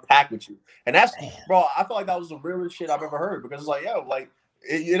and unpack with you? And that's, bro, I feel like that was the realest shit I've ever heard, because it's like, yo, like,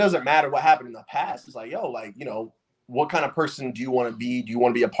 it doesn't matter what happened in the past. It's like, yo, like, what kind of person do you want to be? Do you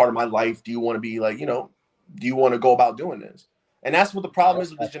want to be a part of my life? Do you want to be like, do you want to go about doing this? And that's what the problem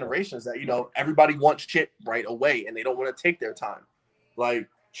is with this generation, is that, everybody wants shit right away and they don't want to take their time. Like,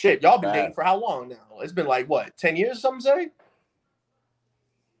 shit, y'all been dating for how long now? It's been like, what, 10 years, some say?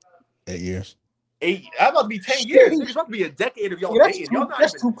 8 years. 8. I'm about to be 10 years. It's about to be a decade of y'all dating.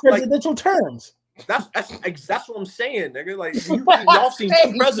 That's two presidential terms. That's what I'm saying, nigga. Like, y'all seen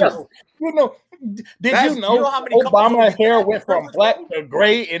two presidents. Did you know how many Obama hair went from black to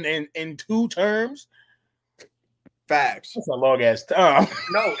gray in 2 terms? Facts. That's a long ass time.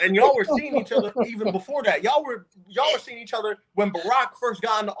 No, and y'all were seeing each other even before that. Y'all were seeing each other when Barack first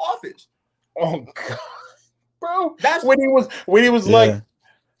got into office. Oh God, bro. That's when he was like.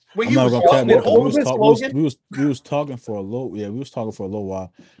 We was talking for a little. Yeah, we was talking for a little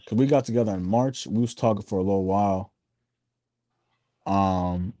while, because we got together in March. We was talking for a little while.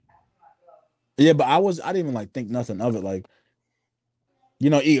 Yeah, but I didn't even like think nothing of it. Like,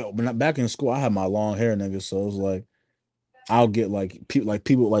 when back in school, I had my long hair, nigga. So it was like, I'll get like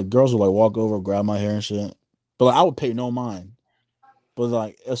people girls would like walk over, grab my hair and shit. But like, I would pay no mind. But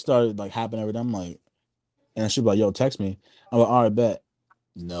like, it started like happening every day. I'm like, and she'd be like, "Yo, text me." I'm like, "All right, bet."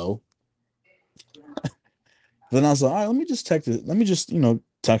 No. Then I was like, all right, let me just text it. Let me just,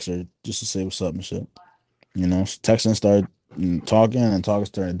 text her just to say what's up and shit. Texting started talking,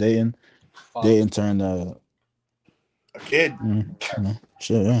 started dating. Dating turned a kid.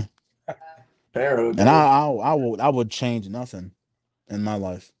 Shit, yeah. Parenthood. And I would change nothing in my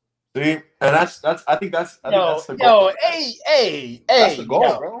life. See, and that's I think that's the goal. Hey, that's the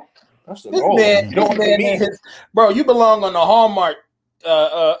goal, bro. That's the goal. You don't want to be bro. You belong on the Hallmark.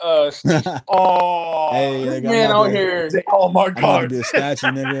 Oh, hey, this man out here. Hallmark cards. Be a statue,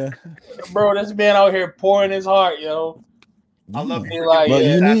 nigga. Bro, this man out here pouring his heart, yo. I love you Yeah. for Like,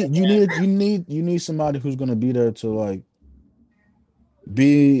 giving But me you need somebody who's gonna be there to like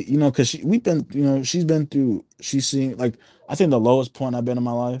be, you know, because we've been, you know, she's seen like I think the lowest point I've been in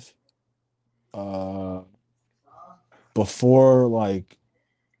my life. Before like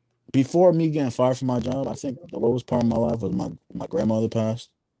before me getting fired from my job, I think the lowest part of my life was my grandmother passed.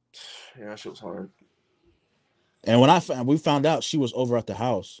 Yeah, that shit was hard. And when we found out she was over at the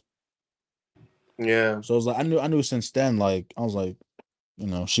house, Yeah. so it was like I knew since then. Like I was like, you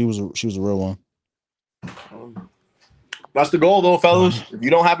know, she was a real one. That's the goal, though, fellas. If you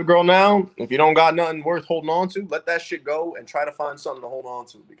don't have a girl now, if you don't got nothing worth holding on to, let that shit go and try to find something to hold on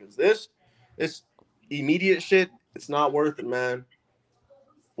to. Because this immediate shit, it's not worth it, man.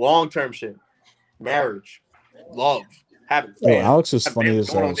 Long-term shit, marriage, love, having Yo, family, Alex is having funny family, as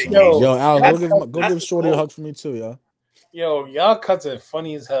going hell. on Son. vacation. Yo, Alex, go That's give the Shorty a goal. hug for me too, yo. yo, y'all cousin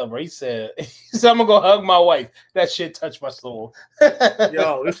funny as hell, bro. He said, I'm gonna go hug my wife. That shit touched my soul.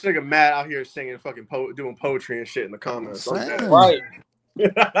 Yo, this nigga Matt out here singing fucking doing poetry and shit in the comments. Right.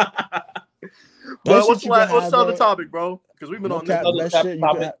 But Best what's shit you can the have, other bro. topic, bro? Because we've been No on this. cap, Other best shit you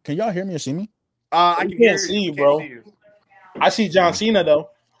topic. can have. Can y'all hear me or see me? I We can hear can't see you, We bro. can't see you. I see John Cena though.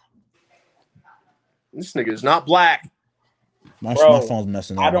 This nigga is not black. My Bro, phone's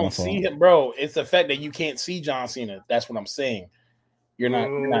messing up. I My don't fault. see him, bro. It's the fact that you can't see John Cena. That's what I'm saying. You're not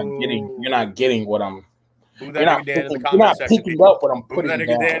getting what I'm. Boo You're not that nigga Dan in the you're comment not section. picking People. up what I'm Boo putting that nigga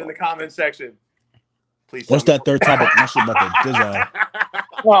down. Dan in the comment section. Please. What's that third topic? My shit about to jizz out.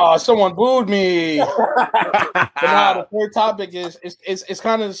 Oh, someone booed me. But now the third topic is it's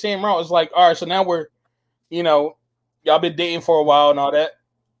kind of the same route. It's like, all right, so now we're, you know, y'all been dating for a while and all that.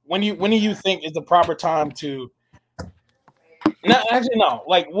 When do you think is the proper time to? No, actually, no.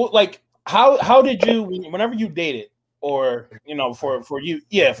 Like how did you whenever you dated, or you know, for you,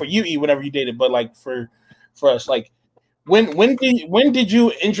 yeah, for you, whenever you dated, but like for us, like when did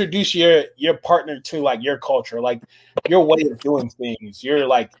you introduce your partner to like your culture, like your way of doing things,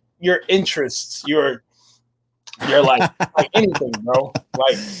 your interests, your like anything, bro,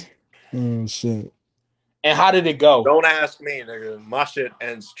 like Oh shit. and how did it go? Don't ask me, nigga. My shit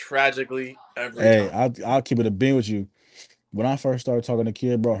ends tragically every Hey, time. I'll keep it a bean with you. When I first started talking to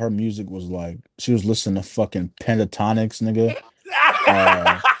Kid, bro, her music was like she was listening to fucking Pentatonics, nigga.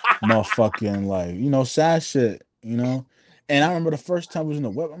 Motherfucking like, you know, sad shit, you know. And I remember the first time I was in the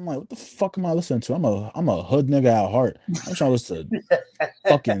web, I'm like, what the fuck am I listening to? I'm a hood nigga at heart. I'm trying to listen to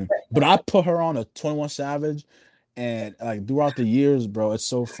fucking, but I put her on a 21 Savage, and like throughout the years, bro, it's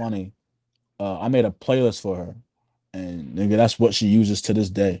so funny. I made a playlist for her, and nigga, that's what she uses to this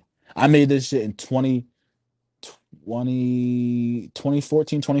day. I made this shit in 2014,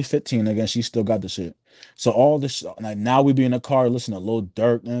 2015. Again, she still got the shit. So all this, like now we be in the car listening to Lil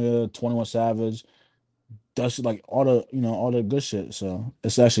Durk, nigga, 21 Savage. That's like all the good shit. So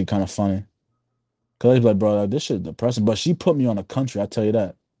it's actually kind of funny. Cause he's like, bro, like, this shit depressing. But she put me on the country. I tell you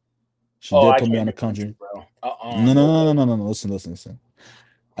that. She did I put me can't on the do country, country. bro. No. Listen.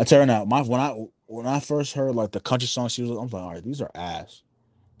 I tell her now, when I first heard like the country songs she was, I'm like, all right, these are ass.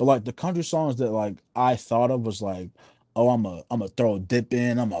 But like the country songs that like I thought of was like, oh, I'm a throw a dip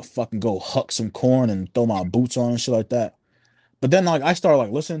in, I'm a fucking go huck some corn and throw my boots on and shit like that. But then like I started like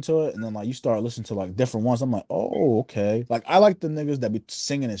listening to it, and then like you start listening to like different ones. I'm like, oh, okay. Like I like the niggas that be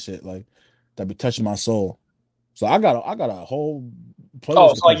singing and shit, like that be touching my soul. So I got a whole playlist. Oh,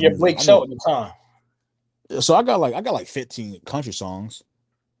 it's like your Blake Shelton time. So I got like 15 country songs,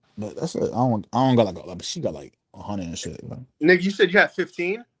 but that's it. I don't got like she got like 100 and shit. Like. Nigga, you said you had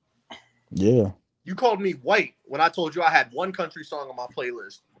 15? Yeah. You called me white when I told you I had one country song on my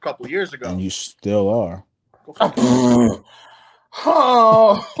playlist a couple years ago. And you still are.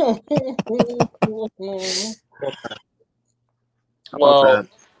 Well,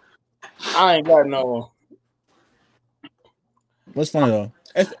 I ain't got no. What's funny though?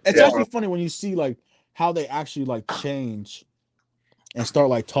 It's actually funny when you see like how they actually like change and start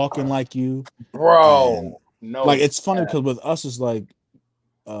like talking like you, bro. No, like it's funny because with us it's like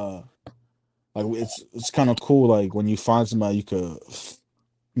it's kind of cool like when you find somebody you could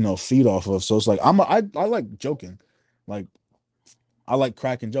feed off of. So it's like I like joking, like I like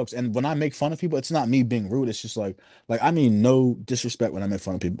cracking jokes, and when I make fun of people, it's not me being rude. It's just like I mean no disrespect when I make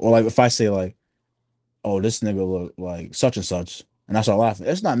fun of people, or like if I say like, oh, this nigga look like such and such, and I start laughing.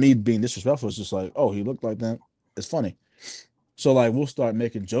 It's not me being disrespectful. It's just like, oh, he looked like that. It's funny. So like we'll start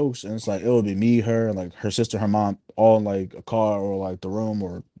making jokes, and it's like it'll be me, her, like her sister, her mom, all in like a car or like the room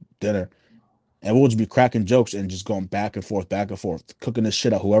or dinner, and we'll just be cracking jokes and just going back and forth, cooking this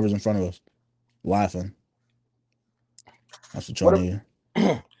shit out. Whoever's in front of us, laughing. That's what y'all need.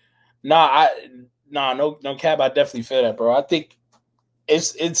 Nah, Nah, no cap. I definitely feel that, bro. I think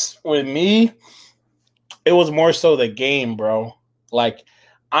it's with me. It was more so the game, bro. Like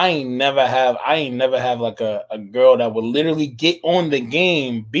I ain't never have like a girl that would literally get on the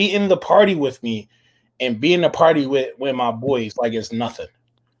game, be in the party with me, and be in the party with my boys like it's nothing.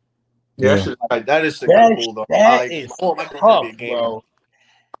 Yeah, that is kind of cool though. That is tough, bro.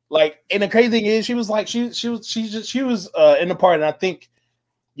 Like, and the crazy thing is, she was like, she was in the party, and I think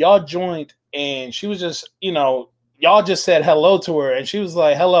y'all joined, and she was just, y'all just said hello to her, and she was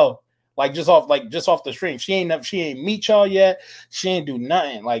like, hello. Like just off the stream. She ain't meet y'all yet. She ain't do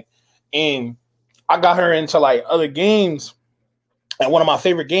nothing. Like, and I got her into like other games. And one of my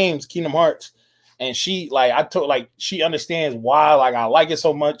favorite games, Kingdom Hearts. And she she understands why like I like it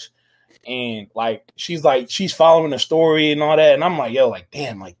so much. And she's following the story and all that. And I'm like, yo, like,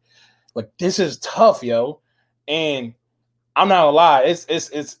 damn, like this is tough, yo. And I'm not gonna lie, it's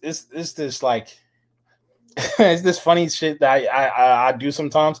this like it's this funny shit that I do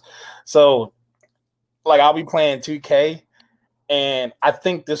sometimes. So, like, I'll be playing 2K, and I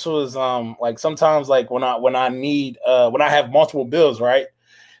think this was like sometimes like when I need when I have multiple builds, right?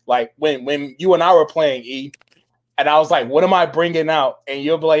 Like when you and I were playing E, and I was like, what am I bringing out? And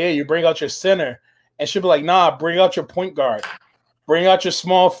you'll be like, hey, you bring out your center, and she'll be like, nah, bring out your point guard, bring out your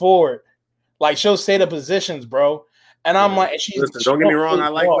small forward. Like she'll say the positions, bro. And I'm like, don't get me wrong. I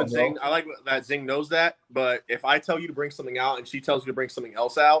like that Zing knows that. But if I tell you to bring something out and she tells you to bring something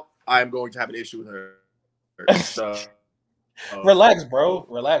else out, I'm going to have an issue with her. So, relax, bro.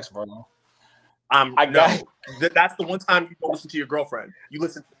 That's the one time you don't listen to your girlfriend. You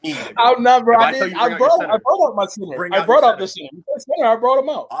listen to me. I'm not, bro. I brought up my center. I brought up the center. I brought him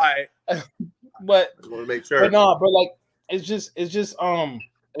out. All right. But I want to make sure. But no, bro. Like it's just shit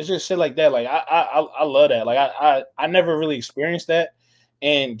like that. Like I love that. Like I never really experienced that.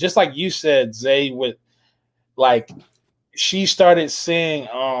 And just like you said, Zay, with like she started saying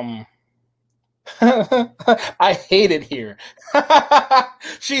I hate it here.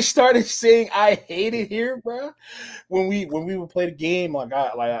 She started saying I hate it here, bro. When we would play the game,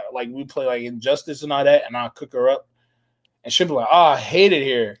 like we play like Injustice and all that, and I'll cook her up. And she'll be like, oh, I hate it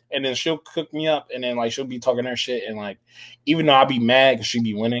here. And then she'll cook me up. And then, like, she'll be talking her shit. And, like, even though I'll be mad because she'll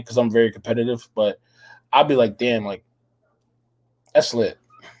be winning because I'm very competitive, but I'll be like, damn, like, that's lit.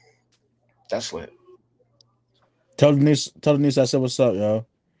 That's lit. Tell Denise I said what's up, yo.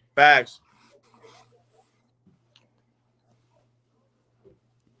 Facts.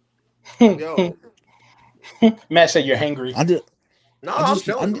 Yo. Matt said you're hangry. I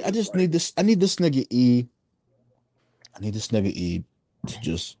just need this. I need this nigga E. I need this nigga E to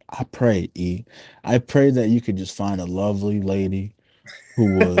just. I pray that you could just find a lovely lady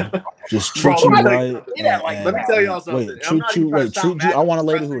who would just treat you right. Let me tell y'all something. Treat you. I want a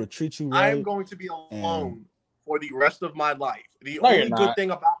lady who would treat you right. I am going to be alone for the rest of my life. The only good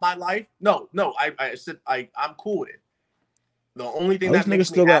thing about my life, I said I'm cool with it. The only thing that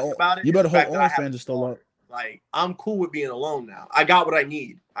makes me happy about it, you better hope OnlyFans is still up. Like, I'm cool with being alone now. I got what I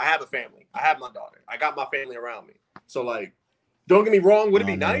need. I have a family. I have my daughter. I got my family around me. So, like, don't get me wrong. Would it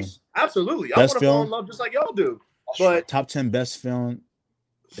be nice? Absolutely. I want to fall in love just like y'all do. But top 10 best feeling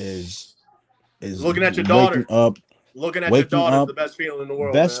is looking at your daughter. Looking at your daughter is the best feeling in the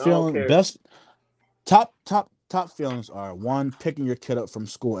world. Top feelings are one, picking your kid up from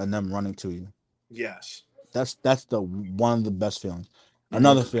school and them running to you. Yes. That's the one of the best feelings.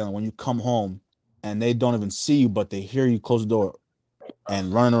 Another feeling when you come home and they don't even see you, but they hear you close the door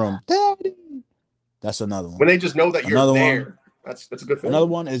and run around. Daddy. That's another one. When they just know that you're there. That's a good feeling. Another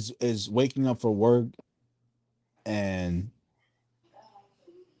one is waking up for work and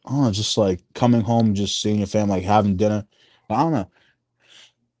just like coming home, just seeing your family, like having dinner. But I don't know.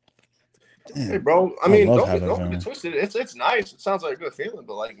 Damn, hey, bro. I mean, don't get it twisted. It's nice. It sounds like a good feeling,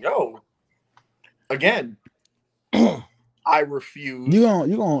 but like, again, I refuse. You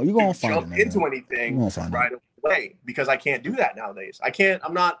gonna find jump into anything right away because I can't do that nowadays. I can't.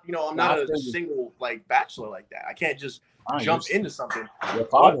 I'm not. I'm not a single like bachelor like that. I can't just jump into something.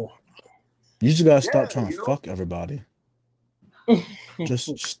 You just gotta stop trying to fuck everybody.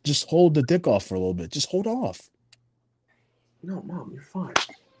 just hold the dick off for a little bit. Just hold off. No, Mom, you're fine.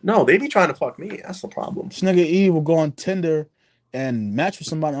 No, they be trying to fuck me. That's the problem. This nigga E will go on Tinder and match with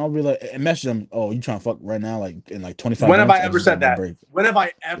somebody. I'll be like, and message them. Oh, you trying to fuck right now? Like in like 25 minutes. When have I ever said that? When have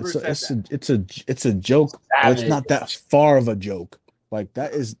I ever said that? It's a joke. It's not that far of a joke. Like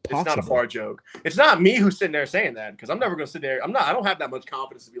that is possible. It's not a far joke. It's not me who's sitting there saying that because I'm never gonna sit there. I don't have that much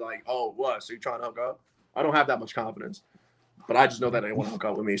confidence to be like, oh, what? So you trying to hook up? I don't have that much confidence. But I just know that they want to hook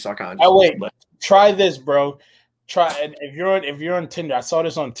up with me, so I kind of. Wait, try this, bro. And if you're on Tinder, I saw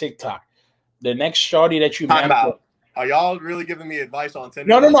this on TikTok. The next shorty that you Time match with. out. Are y'all really giving me advice on Tinder?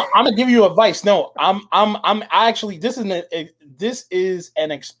 No. I'm gonna give you advice. No, I'm actually this is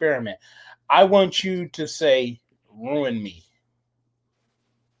an experiment. I want you to say ruin me.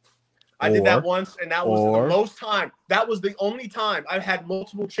 I did that once, and that was the most time. That was the only time I've had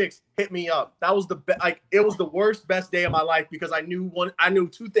multiple chicks hit me up. That was it was the worst, best day of my life because I knew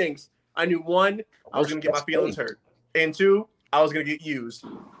two things. I knew one, I was gonna get my feelings hurt, and two, I was gonna get used.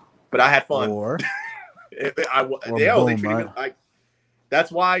 But I had fun.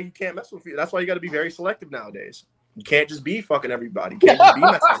 That's why you can't mess with you. That's why you got to be very selective nowadays. You can't just be fucking everybody. You can't just be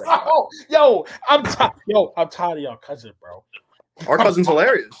messing with everybody. I'm tired of y'all cousin, bro. Our cousin's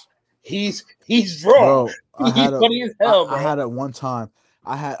hilarious. He's drunk. Bro, he's funny as hell, bro. I had it one time.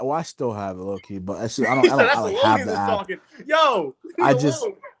 I still have it, low key, but actually, I don't have the app. Talking. Yo,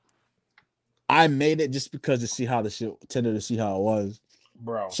 I made it just because to see how the shit Tinder to see how it was.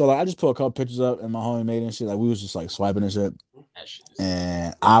 Bro. So like I just put a couple pictures up and my homie made it and shit. Like we was just like swiping and shit.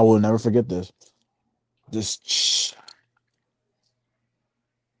 And I will never forget this. This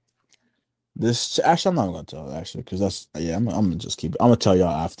actually I'm not gonna tell actually because that's I'm gonna just keep it. I'm gonna tell y'all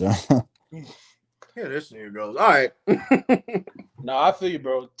after. Here this nigga goes. All right. No, I feel you,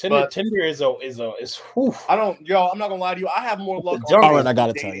 bro. Tinder is whew. I'm not gonna lie to you. I have more luck. All right, I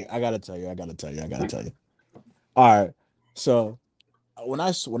gotta tell you. All right. So when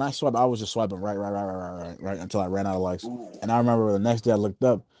I swiped, I was just swiping right until I ran out of likes. Ooh. And I remember the next day I looked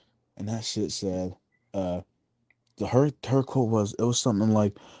up and that shit said her quote was something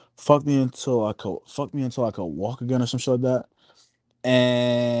like fuck me until I could walk again or some shit like that.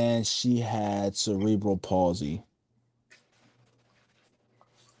 And she had cerebral palsy.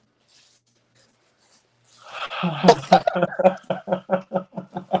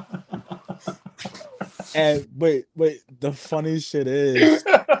 And wait, the funny shit is,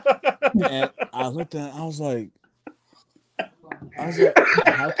 and I looked at it, I was like,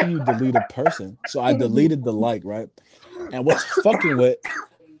 how can you delete a person? So I deleted the like, right? And what's fucking with,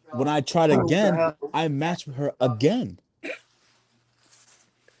 when I tried again, I matched with her again.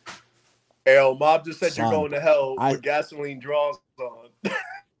 Hell, Mob just said you're going to hell with gasoline draws on.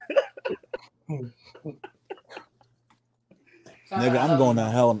 Nigga, I'm going to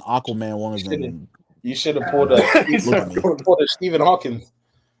hell and Aquaman woman's in. You should have pulled a Stephen Hawking.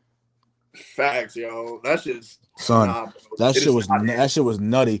 Facts, yo. That's just that shit was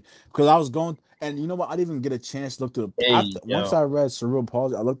nutty. Because I was going, and you know what? I didn't even get a chance to look through the once I read cerebral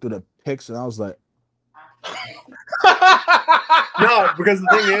palsy, I looked through the pics and I was like, no, because the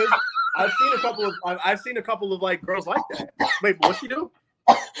thing is, I've seen a couple of like girls like that. Wait, what'd she do?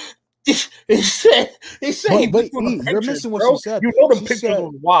 He said wait, you're missing what she said. You know the picture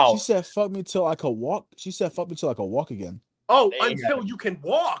was wild. She said fuck me till I could walk. She said fuck me till I could walk again. Oh, until you can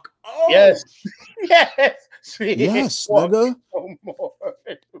walk. Oh yes. Yes, nigga.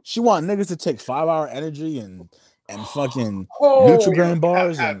 She want niggas to take 5-hour energy and fucking Nutrigrain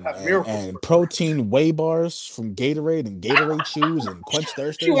bars and protein whey bars from Gatorade and Gatorade chews and Quench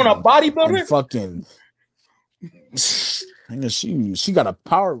Thirsters. She want a bodybuilder? And fucking she got a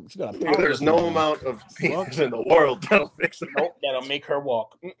power. There's no amount of penis in the world that'll fix it. Nope, that'll make her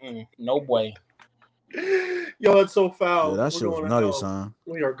walk. No way. Yo, that's so foul. Yeah, that shit was nutty, son.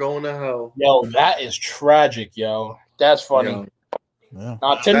 We are going to hell. Yo, that is tragic, yo. That's funny. Yeah.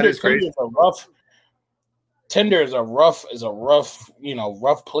 Now Tinder is a rough. Tinder is a rough,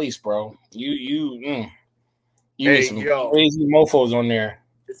 rough place, bro. You need some crazy mofos on there.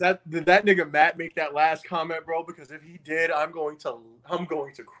 Did that nigga Matt make that last comment, bro? Because if he did, I'm going to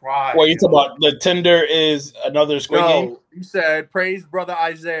cry. Well, you talking about the Tinder is another Squid Game? You said praise brother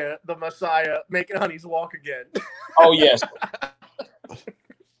Isaiah, the Messiah, making honeys walk again. Oh yes,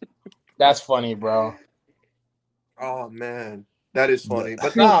 that's funny, bro. Oh man, that is funny.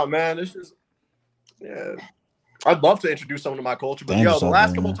 But nah, man, it's just I'd love to introduce someone to my culture, but the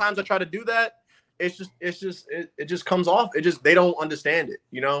last couple times I try to do that, it just comes off. They don't understand it,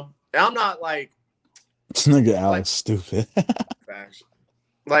 you know. And I'm not like this nigga Alex stupid. Facts.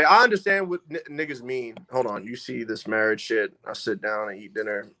 Like I understand what niggas mean. Hold on, you see this marriage shit? I sit down and eat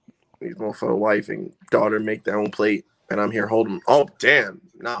dinner. These motherfucking wife and daughter make their own plate, and I'm here holding. Oh damn,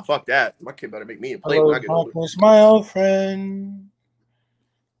 nah, fuck that. My kid better make me a plate. Hello, when I get older. My old friend.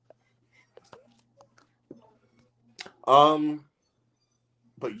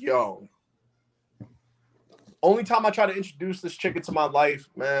 But yo. Only time I tried to introduce this chick into my life,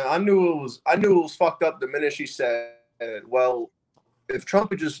 man, I knew it was fucked up the minute she said, well, if Trump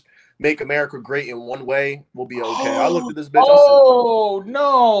could just make America great in one way, we'll be okay. I looked at this bitch.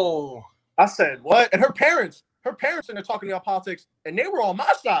 No. I said, what? And her parents in there talking about politics, and they were on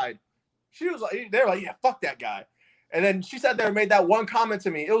my side. She was like, they were like, yeah, fuck that guy. And then she sat there and made that one comment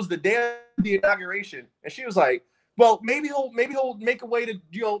to me. It was the day of the inauguration, and she was like, well, maybe he'll make a way to,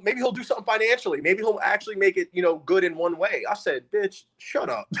 maybe he'll do something financially. Maybe he'll actually make it, good in one way. I said, bitch, shut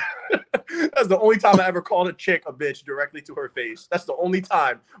up. That's the only time I ever called a chick a bitch directly to her face. That's the only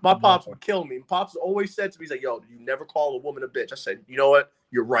time. My pops would kill me. Pops always said to me, he's like, yo, you never call a woman a bitch. I said, you know what?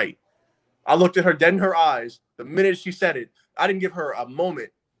 You're right. I looked at her dead in her eyes. The minute she said it, I didn't give her a moment.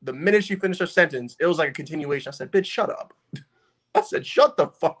 The minute she finished her sentence, it was like a continuation. I said, bitch, shut up. I said, shut the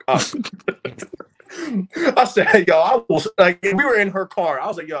fuck up. I said, yo, I will, like, if we were in her car, I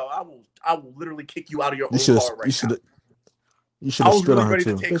was like, yo, I will literally kick you out of your own car right now. You should have spit on her ready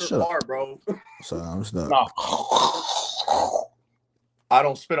too. to take her car, bro. Sorry, I'm just not. No. I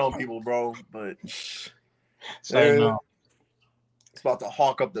don't spit on people, bro, but Say no. It's about to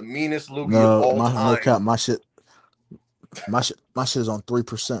hawk up the meanest loogie No, of all time. No cap, my shit is on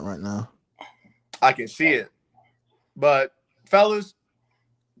 3% right now. I can see it. But fellas,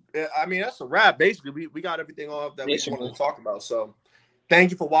 I mean, that's a wrap. Basically, we got everything off that we wanted to talk about. So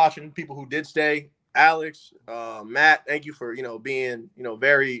thank you for watching, people who did stay. Alex, Matt, thank you for, being,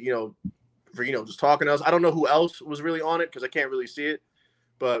 very, for, just talking to us. I don't know who else was really on it because I can't really see it,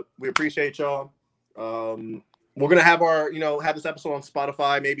 but we appreciate y'all. We're going to have our, have this episode on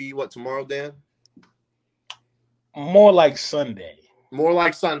Spotify, maybe tomorrow, Dan? More like Sunday. More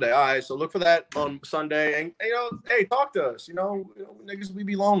like Sunday. All right, so look for that on Sunday. And, hey, talk to us. Niggas, we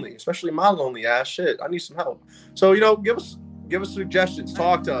be lonely, especially my lonely ass. Shit, I need some help. So, give us suggestions.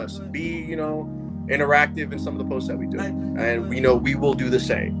 Talk to us. Be, interactive in some of the posts that we do. And, we will do the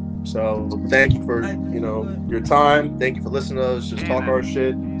same. So thank you for, your time. Thank you for listening to us. Just talk our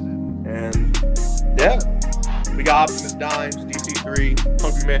shit. And, yeah. We got Optimus Dimes, DC3,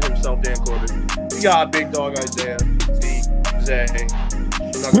 Hungry Man himself, Dan Corbin. We got Big Dog Isaiah, Zeke, Zay.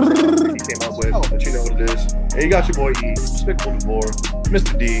 I'm not gonna know what he came up with, but you know what it is. And you got your boy E, Despicable DeVore,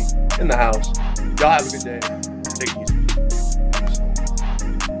 Mr. D, in the house. Y'all have a good day.